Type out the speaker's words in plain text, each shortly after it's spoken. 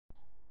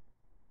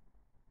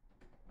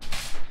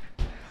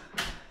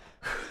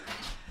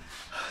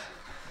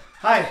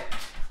Hi.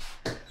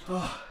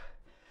 Oh,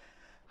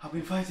 I've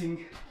been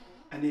fighting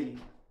an alien.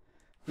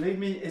 Believe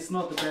me, it's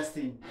not the best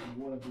thing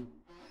you want to do.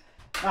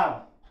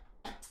 Now,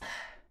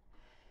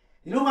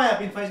 you know why I've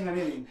been fighting an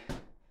alien?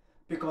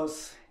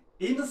 Because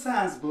in the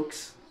science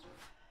books,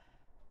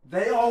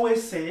 they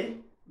always say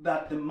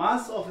that the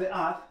mass of the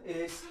Earth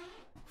is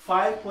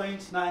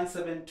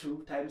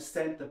 5.972 times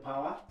 10 to the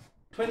power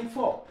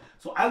 24.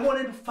 So I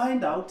wanted to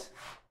find out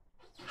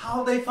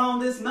how they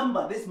found this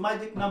number, this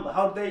magic number.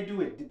 How did they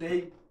do it? Did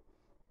they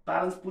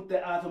put the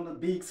Earth on a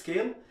big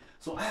scale?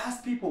 So I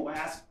asked people.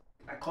 I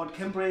called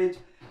Cambridge,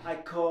 I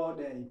called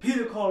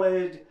Imperial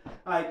College,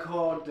 I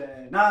called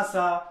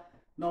NASA.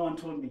 No one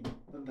told me.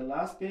 On the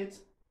last bit,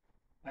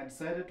 I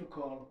decided to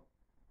call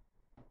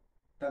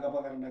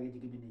Tagabagarnagi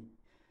Jigibini.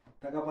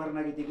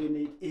 Tagabagarnagi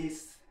Jigibini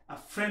is a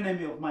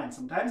frenemy of mine.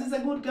 Sometimes he's a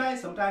good guy,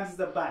 sometimes he's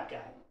a bad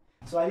guy.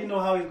 So I didn't know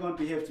how he's going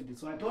to behave today.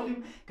 So I told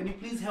him, can you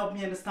please help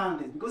me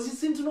understand this? Because he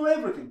seemed to know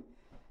everything.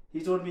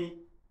 He told me,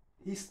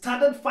 he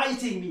started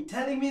fighting me,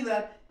 telling me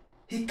that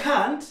he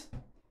can't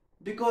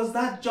because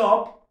that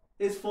job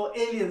is for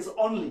aliens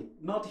only,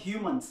 not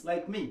humans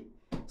like me.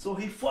 So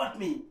he fought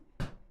me.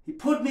 He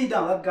put me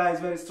down. That guy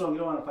is very strong. You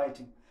don't want to fight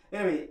him.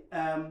 Anyway,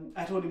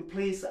 I told him,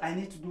 please, I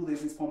need to do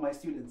this. It's for my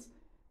students.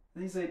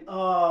 And he said,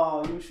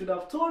 oh, you should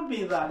have told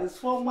me that. It's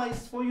for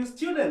your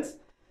students.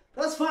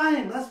 That's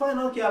fine. That's fine.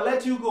 Okay, I'll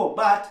let you go.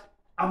 But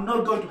I'm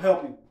not going to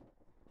help you.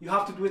 You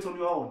have to do it on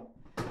your own.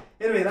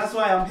 Anyway, that's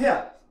why I'm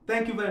here.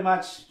 Thank you very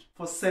much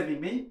for saving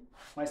me,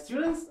 my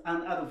students,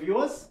 and other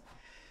viewers.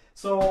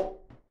 So,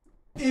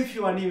 if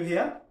you are new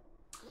here,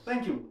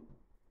 thank you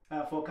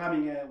for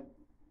coming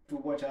to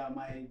watch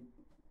my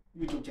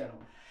YouTube channel.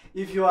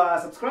 If you are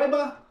a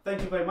subscriber,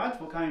 thank you very much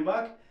for coming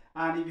back.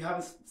 And if you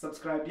haven't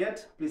subscribed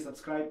yet, please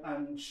subscribe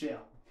and share.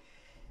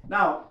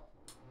 Now,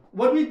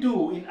 what we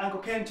do in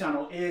Uncle Ken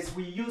channel is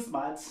we use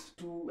maths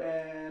to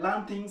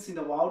learn things in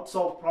the world,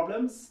 solve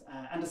problems,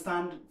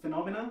 understand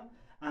phenomena.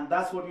 And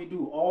that's what we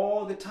do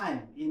all the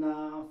time in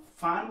a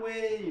fun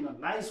way, in a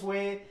nice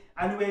way,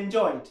 and we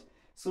enjoy it.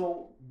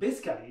 So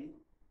basically,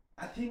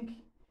 I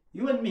think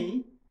you and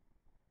me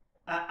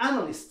are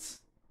analysts.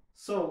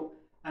 So,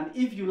 and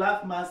if you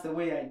love maths the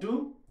way I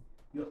do,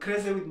 you're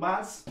crazy with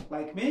maths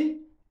like me,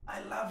 I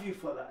love you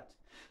for that.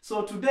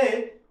 So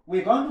today,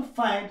 we're going to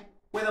find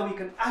whether we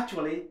can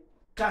actually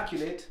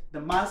calculate the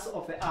mass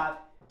of the Earth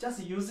just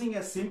using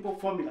a simple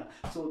formula.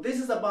 So this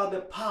is about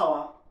the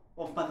power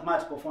of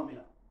mathematical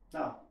formula.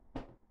 Now,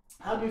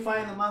 how do we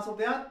find the mass of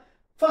the Earth?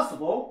 First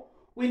of all,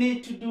 we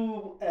need to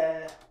do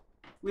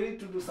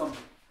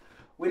something.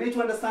 We need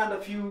to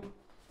understand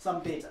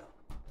some data.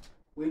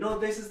 We know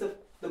this is the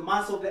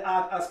mass of the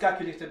Earth as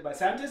calculated by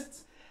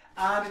scientists,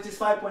 and it is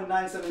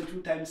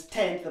 5.972 times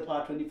 10 to the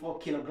power 24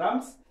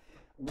 kilograms.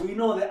 We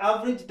know the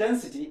average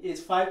density is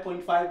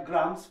 5.5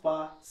 grams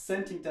per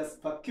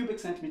cubic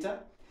centimeter,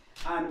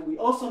 and we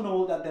also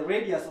know that the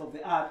radius of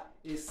the Earth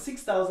is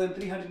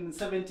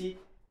 6,370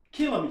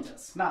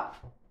 kilometers. Now,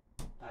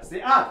 that's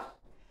the Earth.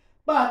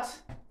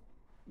 But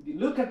if you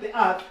look at the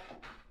Earth,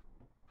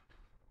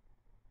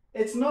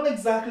 it's not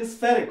exactly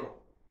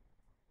spherical,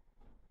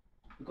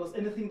 because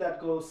anything that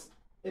goes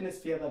in a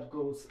sphere that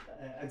goes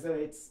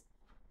accelerates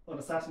on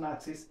a certain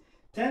axis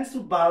tends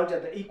to bulge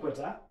at the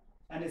equator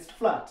and is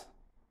flat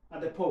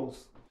at the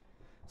poles.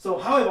 So,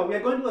 however, we are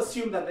going to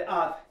assume that the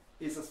Earth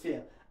is a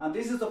sphere, and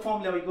this is the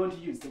formula we're going to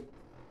use. The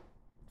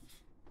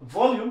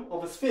volume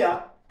of a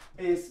sphere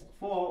is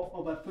 4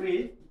 over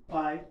 3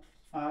 pi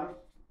r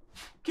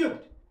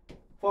cubed.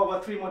 4 over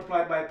 3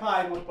 multiplied by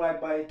pi multiplied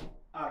by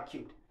r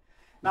cubed.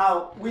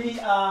 Now we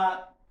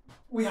know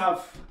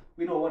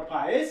what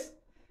pi is,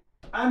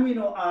 and we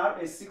know r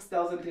is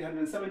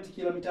 6,370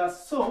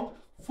 kilometers. So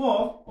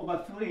 4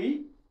 over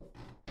 3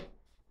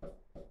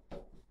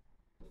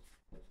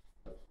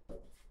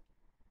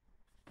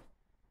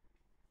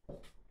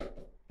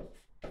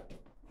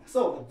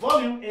 so the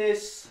volume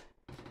is,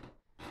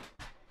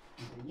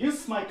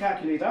 use my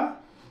calculator,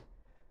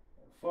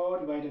 4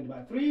 divided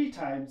by 3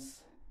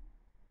 times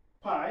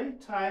pi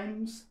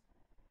times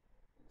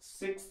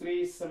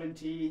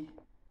 6,370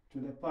 to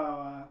the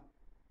power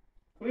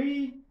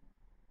 3.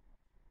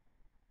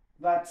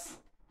 That's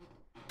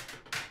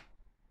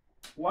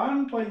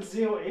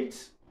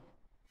 1.08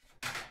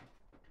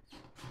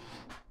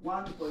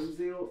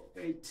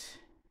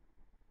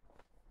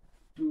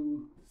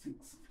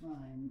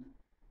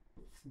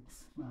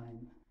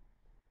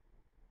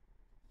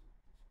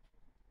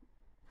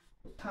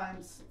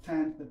 times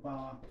 10 to the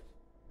power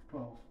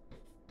 12.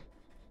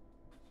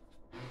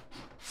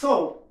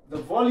 So the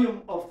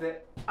volume of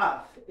the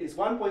Earth is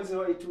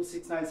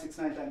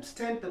 1.08266969 times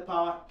 10 to the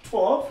power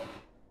 12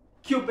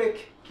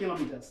 cubic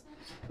kilometers.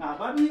 Now,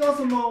 but we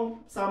also know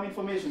some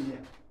information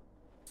here.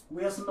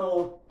 We also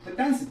know the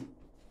density.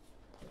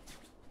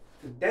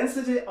 The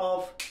density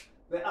of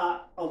the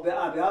Earth, the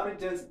average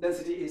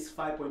density is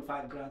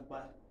 5.5 grams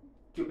per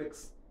cubic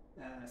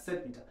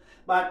centimeter.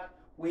 But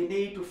we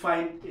need to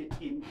find it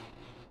in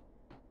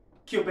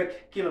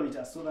cubic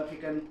kilometers so that we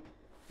can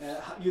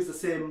use the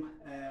same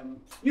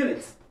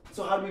units.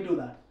 So how do we do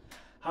that?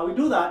 How we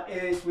do that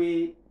is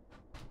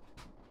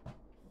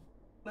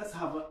let's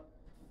have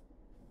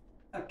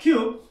a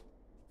cube.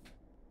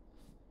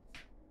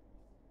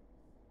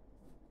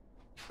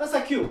 That's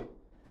a cube,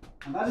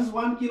 and that is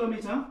 1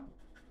 kilometer.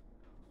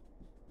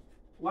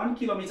 1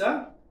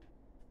 kilometer.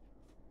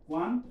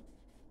 1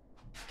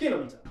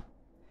 kilometer.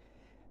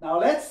 Now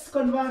let's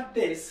convert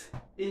this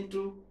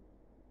into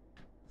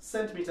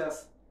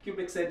centimeters,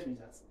 cubic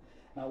centimeters.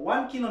 Now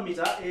 1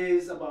 kilometer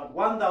is about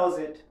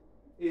 1,000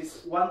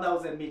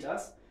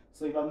 meters.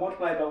 So if I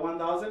multiply by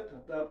 1,000,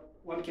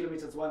 1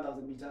 kilometer is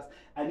 1,000 meters.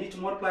 I need to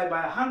multiply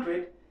by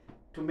 100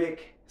 to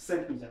make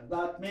centimeters.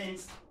 That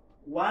means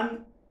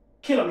 1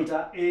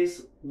 kilometer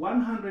is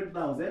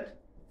 100,000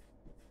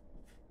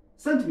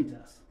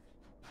 centimeters.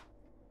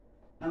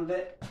 And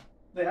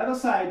the other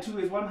side too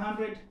is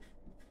 100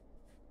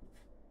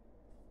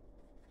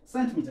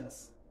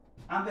 centimeters.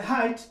 And the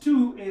height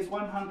too is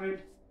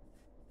 100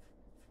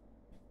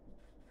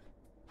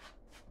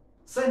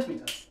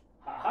 centimeters.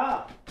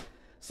 Aha!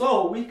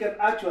 So we can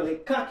actually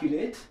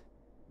calculate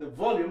the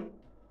volume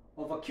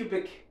of a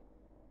cubic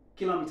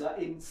kilometer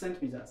in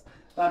centimeters.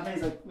 That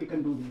means that we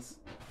can do this.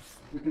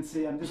 We can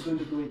say, I'm just going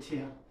to do it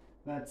here.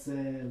 That's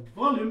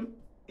volume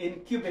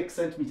in cubic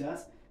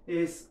centimeters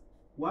is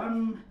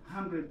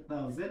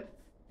 100,000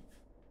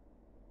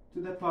 to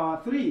the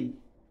power 3.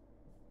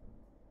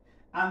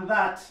 And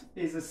that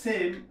is the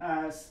same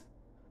as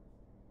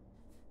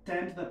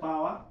 10 to the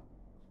power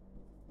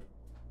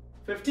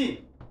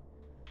 15.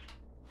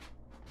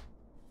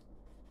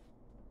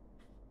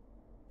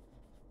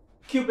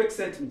 Cubic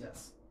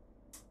centimeters.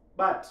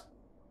 But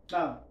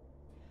now,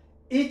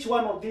 each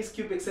one of these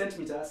cubic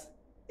centimeters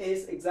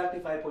is exactly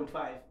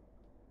 5.5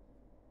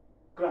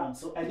 grams.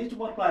 So I need to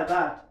multiply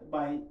that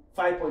by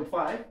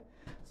 5.5.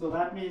 So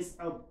that means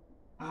I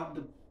have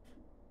the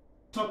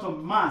total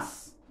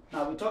mass.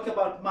 Now we talk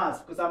about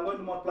mass because I'm going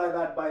to multiply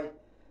that by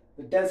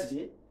the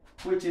density,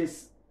 which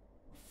is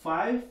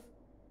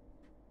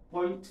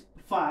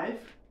 5.5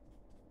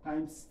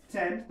 times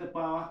 10 to the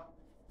power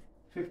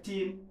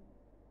 15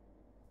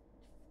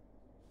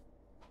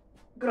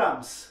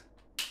 grams.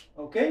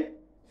 Okay?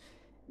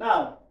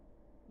 Now,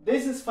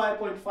 this is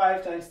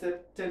 5.5 times 10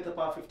 to the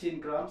power 15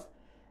 grams,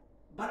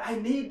 but I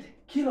need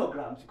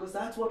kilograms because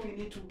that's what we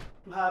need to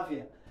have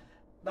here.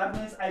 That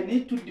means I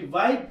need to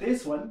divide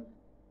this one.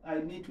 I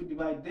need to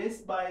divide this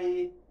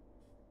by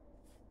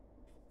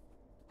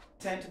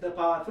 10 to the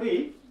power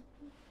 3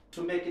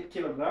 to make it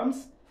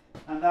kilograms,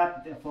 and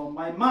that therefore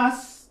my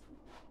mass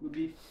would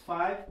be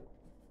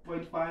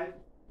 5.5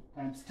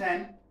 times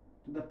 10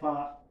 to the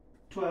power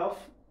 12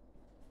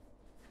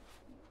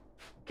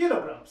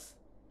 kilograms.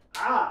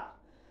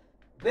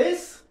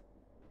 This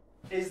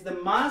is the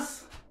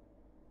mass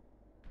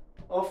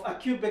of a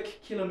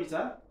cubic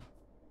kilometer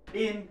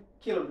in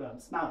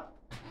kilograms. Now,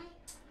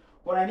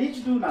 what I need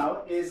to do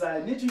now is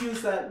I need to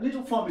use a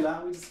little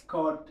formula which is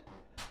called,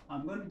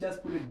 I'm going to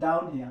just put it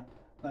down here,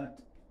 but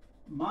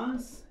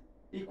mass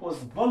equals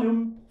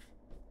volume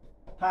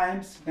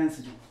times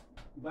density.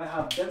 If I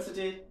have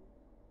density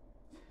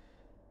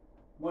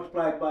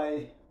multiplied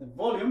by the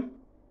volume,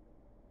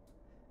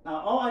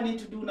 now all I need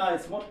to do now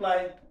is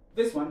multiply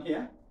this one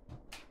here,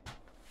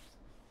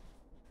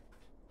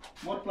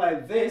 multiply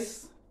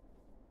this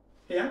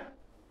here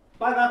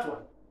by that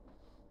one.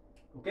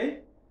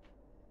 Okay?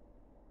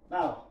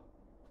 Now,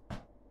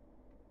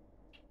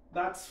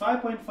 that's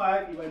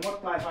 5.5. If I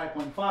multiply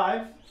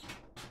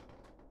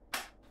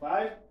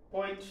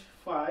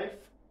 5.5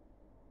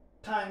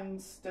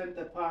 times 10 to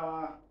the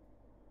power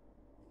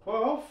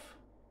 12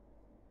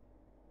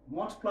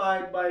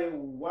 multiplied by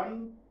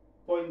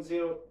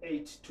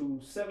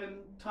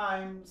 1.0827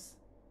 times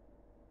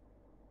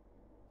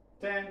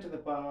 10 to the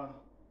power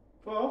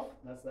 12,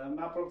 that's an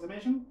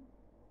approximation,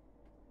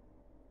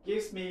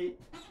 gives me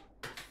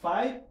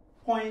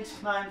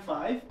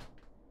 5.95.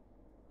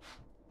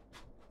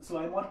 So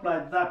I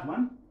multiplied that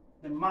one.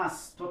 The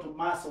mass, total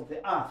mass of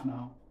the earth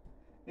now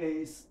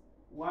is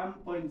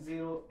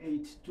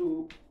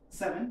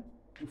 1.0827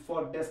 to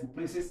 4 decimal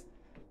places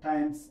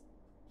times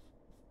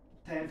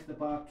 10 to the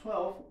power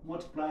 12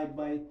 multiplied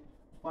by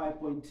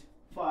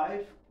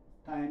 5.5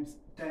 times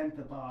 10 to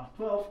the power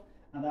 12,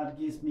 and that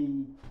gives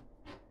me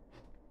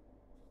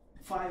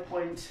 5.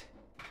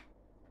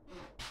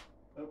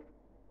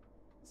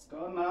 It's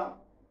gone now.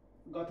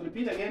 Got to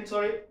repeat again,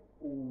 sorry.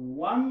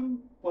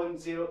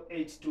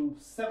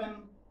 1.0827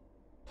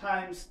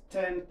 times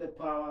 10 to the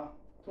power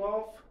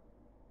 12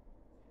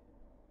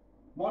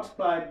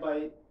 multiplied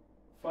by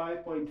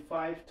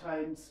 5.5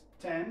 times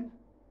 10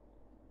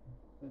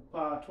 to the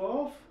power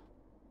 12.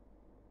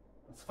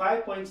 That's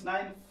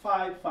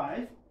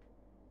 5.955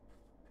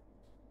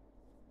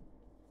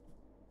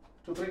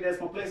 to 3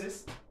 decimal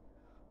places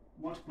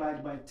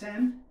multiplied by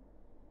 10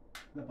 to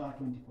the power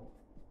 24.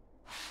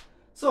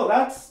 So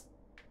that's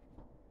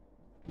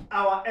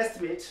our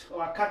estimate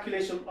or our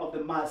calculation of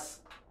the mass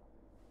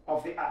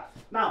of the earth.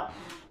 Now,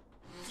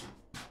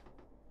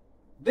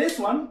 this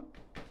one,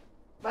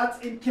 that's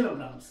in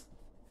kilograms.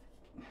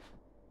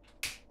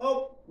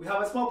 Oh, we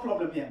have a small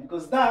problem here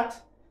because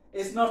that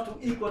is not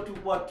equal to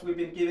what we've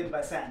been given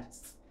by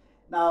scientists.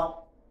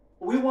 Now,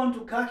 we want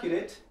to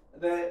calculate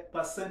the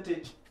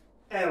percentage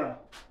error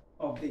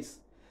of this.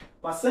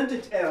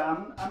 Percentage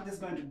error, I'm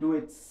just going to do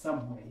it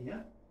somewhere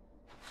here.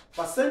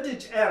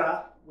 Percentage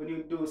error, when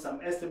you do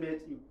some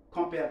estimate, you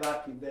compare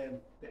that with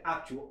the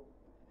actual.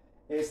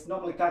 It's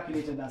normally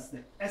calculated as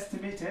the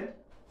estimated,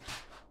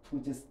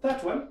 which is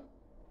that one,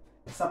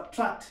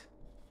 subtract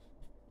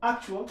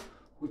actual,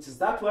 which is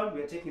that one.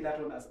 We are taking that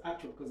one as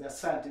actual because they are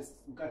scientists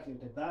who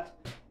calculated that,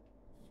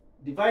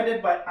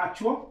 divided by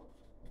actual,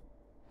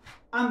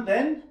 and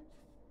then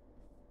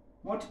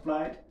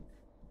multiplied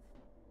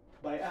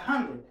by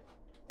 100.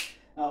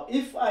 Now,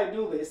 if I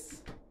do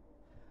this,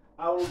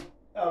 I'll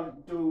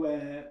do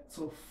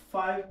so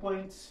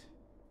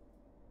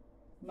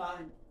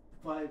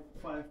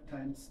 5.955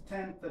 times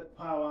 10 to the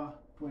power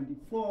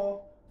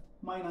 24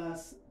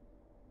 minus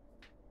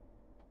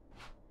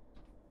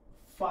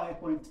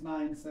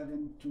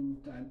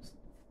 5.972 times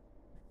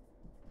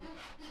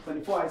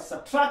 24. I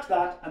subtract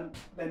that, and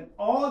then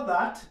all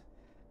that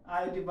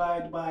I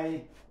divide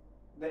by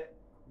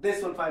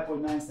this one,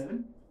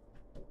 5.97.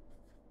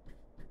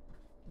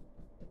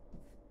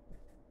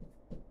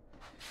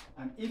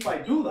 And if I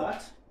do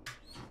that,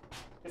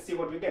 let's see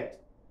what we get.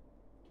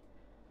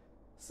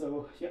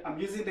 So here I'm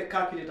using the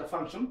calculator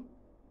function,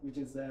 which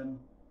is I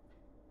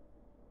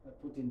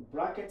put in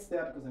brackets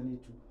there because I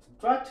need to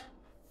subtract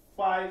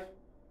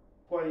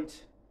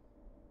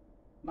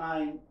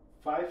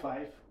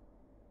 5.955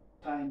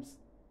 times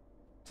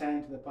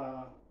 10 to the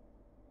power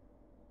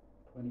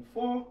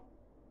 24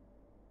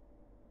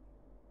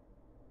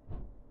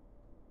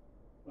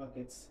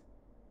 brackets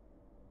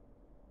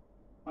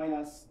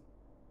minus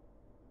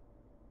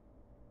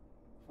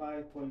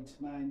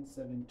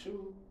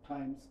 5.972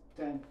 times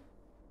 10 to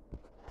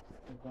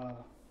the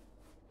power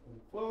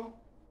 24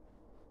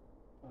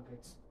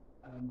 brackets.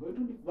 I'm going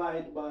to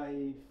divide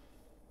by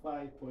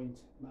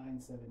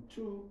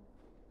 5.972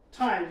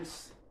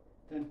 times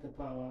 10 to the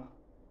power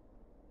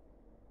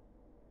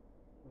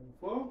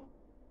 24.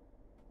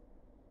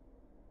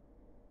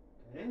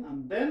 Okay,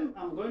 and then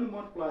I'm going to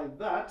multiply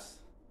that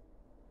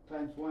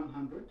times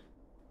 100.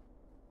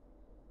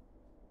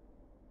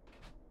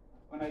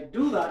 When I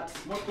do that,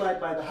 multiplied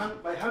by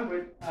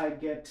 100, I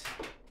get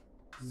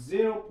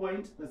 0.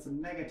 That's a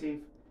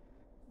negative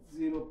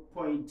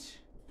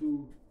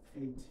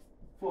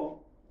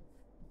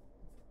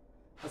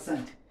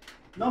 0.284%.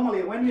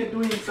 Normally, when we are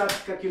doing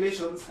such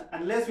calculations,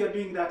 unless we are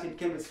doing that in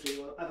chemistry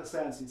or other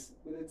sciences,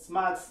 with its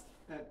maths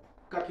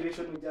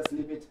calculation, we just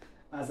leave it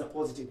as a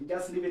positive. We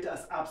just leave it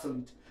as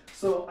absolute.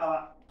 So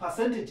our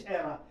percentage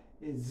error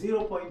is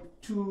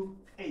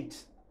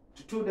 0.28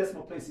 to 2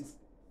 decimal places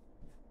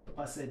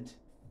 %.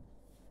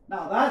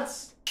 Now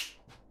that's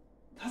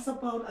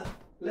about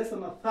less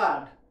than a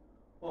third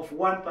of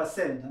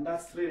 1%, and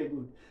that's really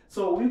good.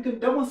 So we can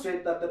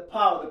demonstrate that the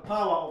power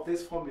of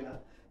this formula,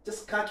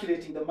 just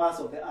calculating the mass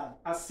of the Earth,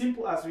 as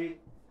simple as it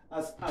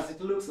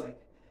looks like,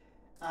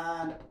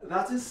 and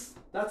that is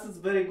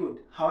very good.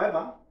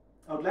 However,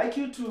 I would like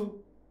you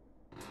to,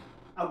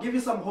 I'll give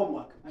you some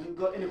homework, and if you've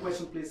got any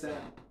question, please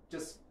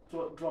just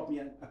drop me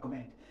a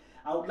comment.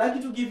 I would like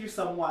you to give you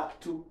some work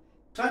to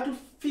try to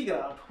figure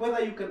out whether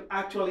you can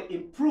actually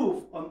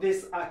improve on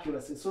this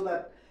accuracy so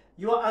that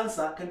your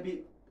answer can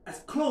be as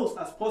close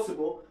as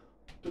possible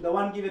to the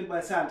one given by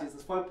scientists,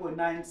 is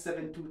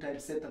 5.972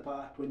 times 10 to the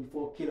power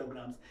 24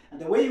 kilograms. And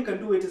the way you can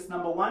do it is,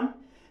 number one,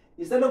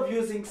 instead of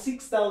using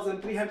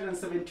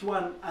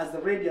 6,371 as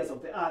the radius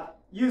of the Earth,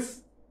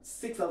 use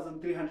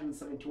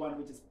 6,371,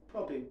 which is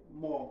probably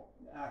more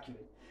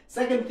accurate.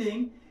 Second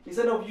thing,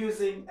 instead of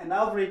using an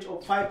average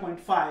of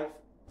 5.5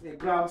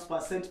 grams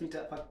per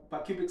centimeter, per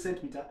cubic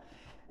centimeter,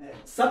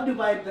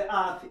 subdivide the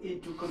Earth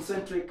into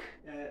concentric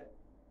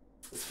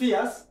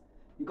spheres.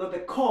 You got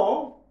the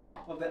core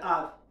of the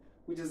Earth,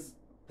 which is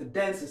the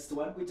densest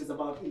one, which is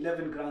about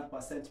 11 grams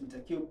per centimeter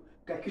cube.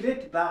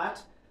 Calculate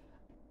that,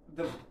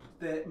 the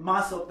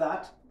mass of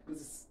that,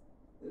 because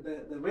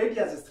the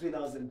radius is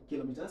 3,000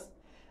 kilometers,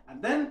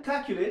 and then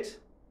calculate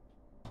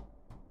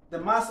the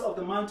mass of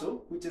the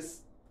mantle, which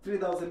is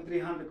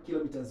 3,300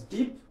 kilometers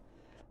deep,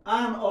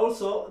 and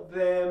also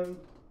the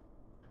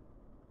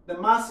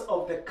mass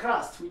of the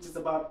crust, which is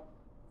about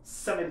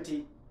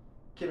 70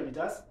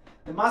 kilometers.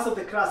 The mass of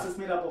the crust is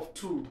made up of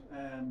two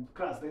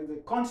crusts. There's the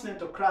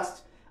continental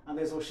crust and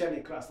there's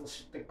oceanic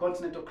crust. The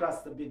continental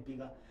crust is a bit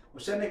bigger.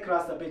 Oceanic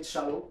crust a bit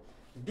shallow.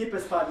 The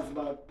deepest part is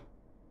about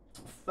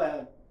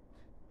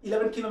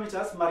 11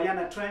 kilometers,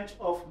 Mariana Trench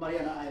of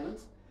Mariana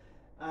Islands.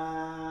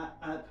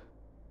 And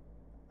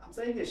I'm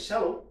saying it's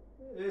shallow.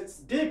 It's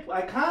deep.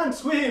 I can't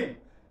swim.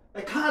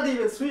 I can't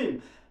even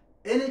swim.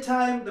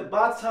 Anytime the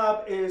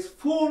bathtub is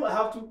full, I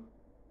have to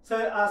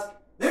ask,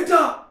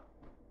 Victor,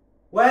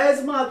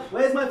 where's my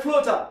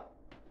floater?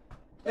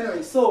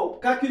 Anyway, so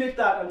calculate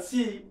that and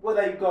see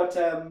whether you got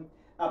a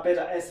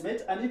better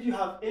estimate. And if you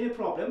have any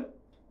problem,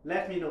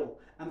 let me know.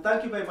 And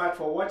thank you very much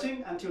for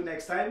watching. Until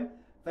next time,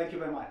 thank you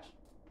very much.